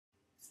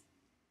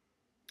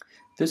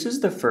This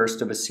is the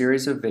first of a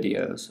series of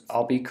videos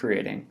I'll be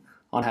creating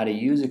on how to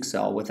use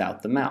Excel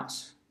without the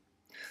mouse.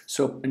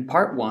 So in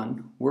part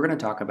one, we're going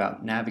to talk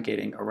about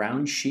navigating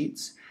around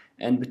sheets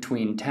and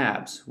between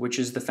tabs, which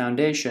is the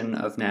foundation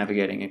of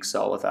navigating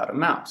Excel without a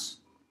mouse.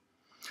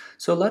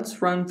 So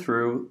let's run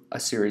through a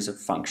series of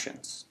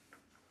functions.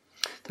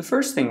 The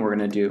first thing we're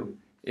going to do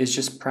is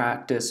just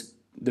practice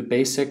the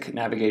basic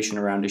navigation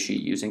around a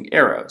sheet using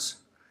arrows.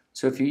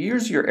 So if you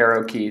use your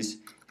arrow keys,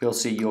 you'll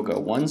see you'll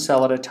go one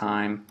cell at a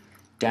time.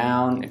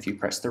 Down, if you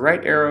press the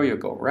right arrow, you'll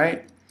go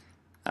right.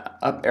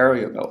 Up arrow,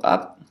 you'll go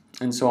up,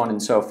 and so on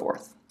and so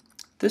forth.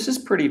 This is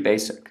pretty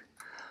basic.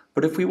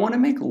 But if we want to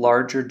make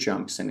larger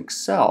jumps in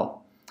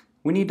Excel,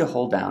 we need to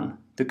hold down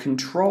the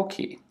Control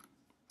key.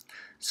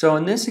 So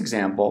in this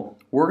example,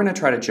 we're going to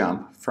try to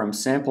jump from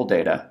sample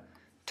data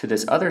to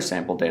this other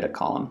sample data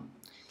column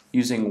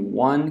using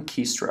one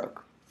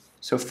keystroke.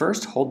 So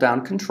first hold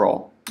down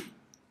Control,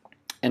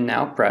 and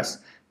now press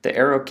the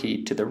arrow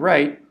key to the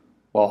right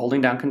while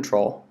holding down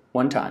Control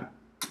one time.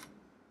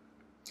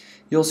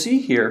 You'll see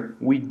here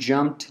we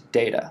jumped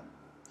data.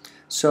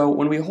 So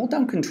when we hold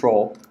down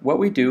Control, what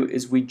we do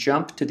is we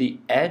jump to the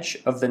edge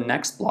of the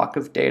next block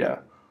of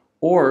data,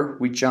 or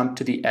we jump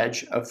to the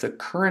edge of the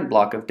current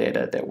block of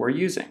data that we're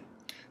using.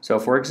 So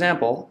for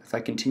example, if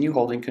I continue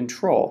holding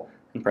Control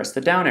and press the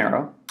down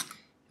arrow,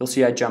 you'll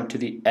see I jump to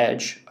the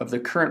edge of the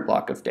current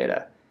block of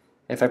data.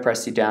 If I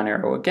press the down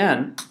arrow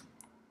again,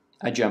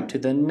 I jump to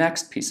the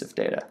next piece of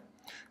data.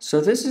 So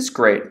this is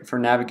great for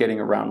navigating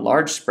around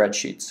large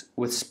spreadsheets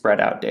with spread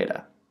out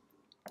data.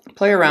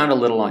 Play around a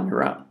little on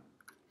your own.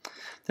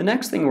 The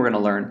next thing we're going to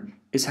learn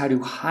is how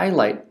to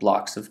highlight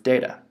blocks of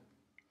data.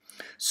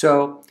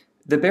 So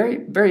the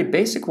very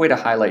basic way to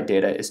highlight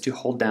data is to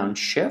hold down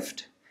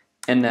Shift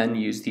and then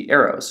use the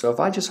arrows. So if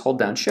I just hold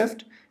down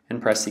Shift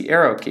and press the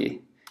arrow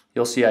key,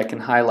 you'll see I can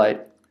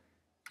highlight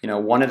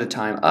one at a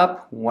time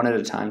up, one at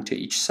a time to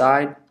each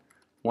side,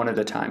 one at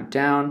a time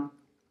down.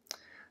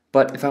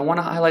 But if I want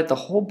to highlight the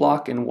whole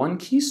block in one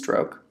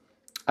keystroke,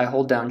 I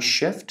hold down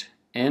Shift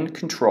and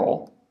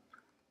Control,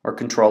 or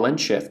Control and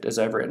Shift as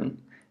I've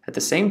written, at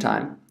the same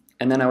time,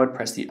 and then I would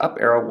press the up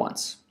arrow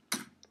once.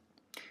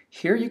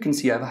 Here you can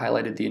see I've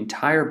highlighted the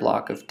entire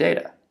block of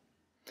data.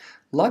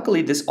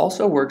 Luckily, this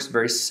also works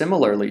very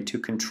similarly to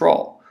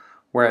Control,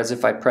 whereas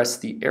if I press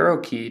the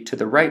arrow key to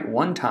the right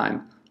one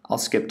time, I'll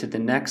skip to the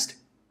next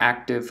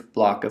active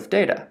block of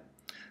data.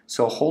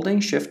 So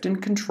holding Shift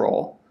and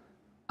Control,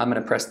 I'm going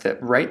to press the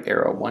right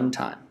arrow one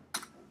time.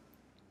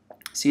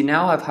 See,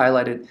 now I've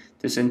highlighted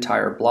this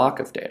entire block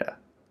of data.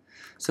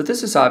 So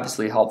this is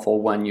obviously helpful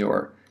when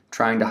you're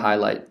trying to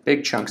highlight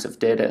big chunks of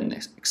data in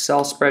this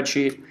Excel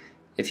spreadsheet,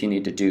 if you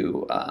need to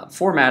do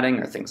formatting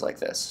or things like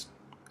this.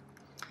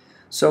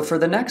 So for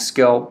the next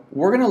skill,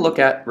 we're going to look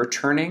at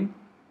returning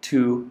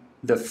to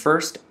the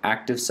first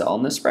active cell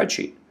in the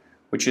spreadsheet,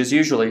 which is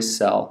usually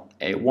cell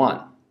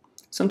A1.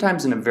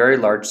 Sometimes in a very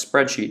large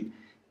spreadsheet,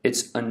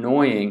 it's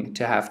annoying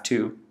to have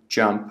to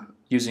jump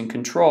using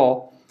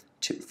Control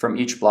from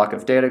each block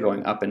of data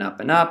going up and up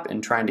and up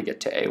and trying to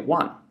get to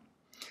A1.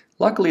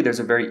 Luckily, there's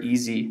a very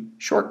easy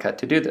shortcut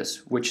to do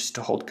this, which is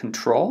to hold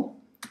Control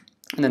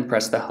and then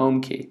press the Home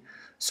key.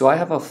 So I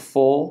have a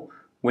full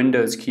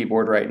Windows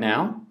keyboard right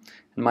now,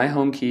 and my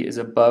Home key is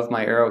above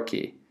my arrow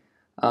key.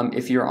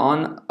 If you're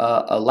on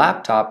a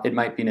laptop, it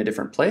might be in a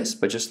different place,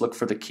 but just look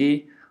for the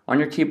key on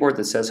your keyboard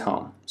that says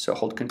Home. So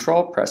hold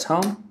Control, press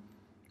Home,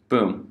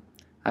 boom,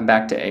 I'm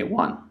back to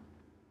A1.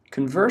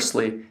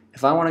 Conversely,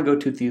 if I want to go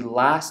to the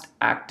last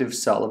active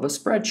cell of a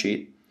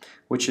spreadsheet,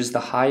 which is the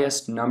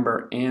highest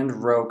number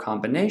and row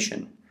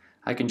combination,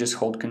 I can just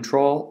hold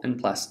Control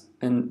and press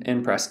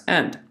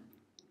End.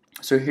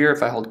 So here,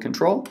 if I hold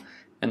Control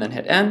and then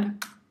hit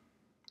End,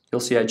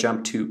 you'll see I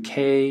jump to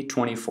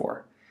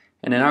K24.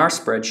 And in our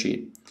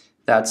spreadsheet,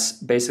 that's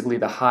basically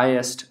the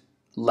highest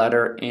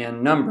letter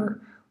and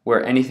number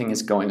where anything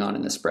is going on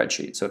in the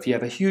spreadsheet. So if you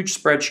have a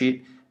huge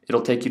spreadsheet,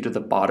 it'll take you to the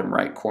bottom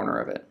right corner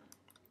of it.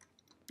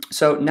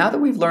 So now that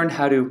we've learned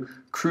how to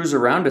cruise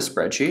around a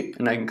spreadsheet,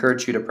 and I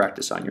encourage you to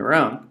practice on your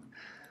own,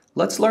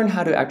 let's learn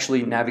how to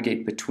actually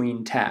navigate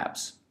between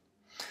tabs.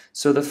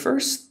 So the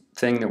first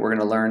thing that we're going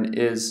to learn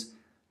is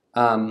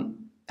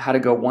how to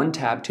go one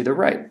tab to the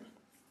right.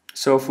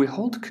 So if we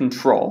hold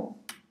Control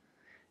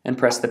and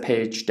press the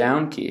page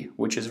down key,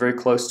 which is very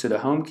close to the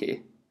Home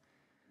key,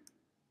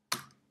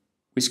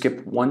 we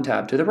skip one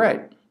tab to the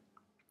right.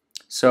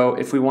 So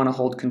if we want to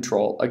hold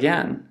Control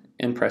again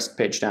and press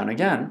page down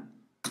again,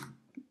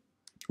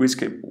 we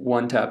skip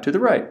one tab to the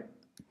right.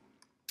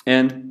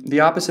 And the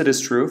opposite is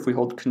true if we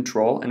hold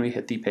Control and we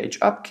hit the page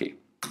up key.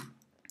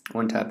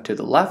 One tab to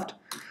the left,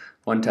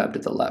 one tab to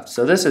the left.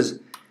 So this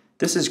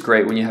is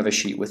great when you have a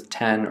sheet with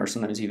 10 or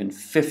sometimes even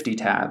 50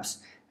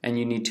 tabs and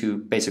you need to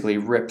basically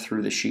rip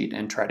through the sheet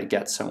and try to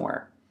get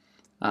somewhere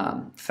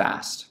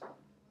fast.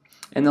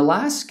 And the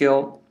last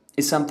skill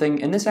is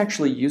something, and this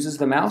actually uses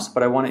the mouse,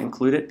 but I want to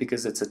include it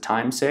because it's a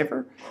time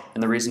saver.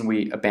 And the reason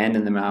we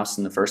abandon the mouse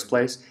in the first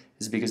place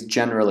is because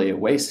generally it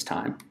wastes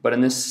time, but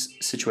in this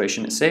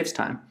situation it saves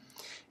time,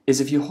 is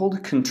if you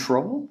hold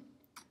Control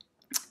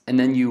and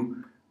then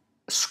you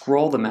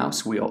scroll the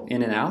mouse wheel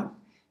in and out,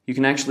 you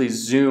can actually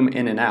zoom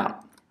in and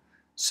out.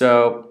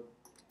 So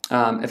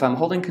if I'm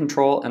holding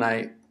Control and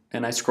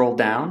I scroll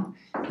down,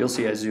 you'll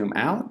see I zoom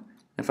out.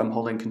 If I'm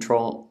holding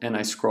Control and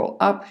I scroll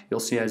up, you'll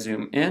see I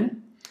zoom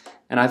in.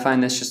 And I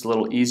find this just a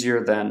little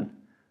easier than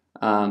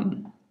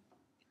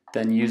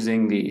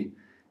using the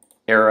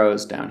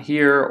arrows down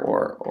here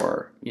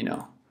or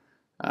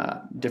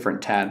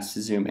different tabs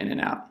to zoom in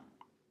and out.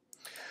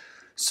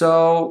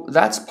 So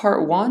that's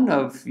part one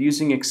of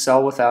using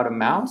Excel without a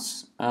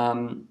mouse.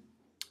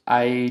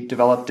 I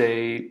developed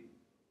a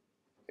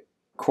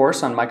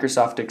course on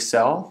Microsoft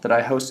Excel that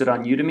I hosted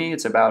on Udemy.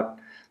 It's about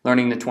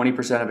learning the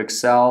 20% of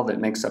Excel that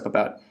makes up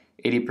about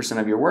 80%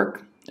 of your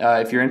work.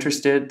 If you're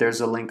interested,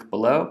 there's a link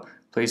below.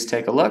 Please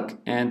take a look,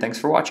 and thanks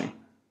for watching.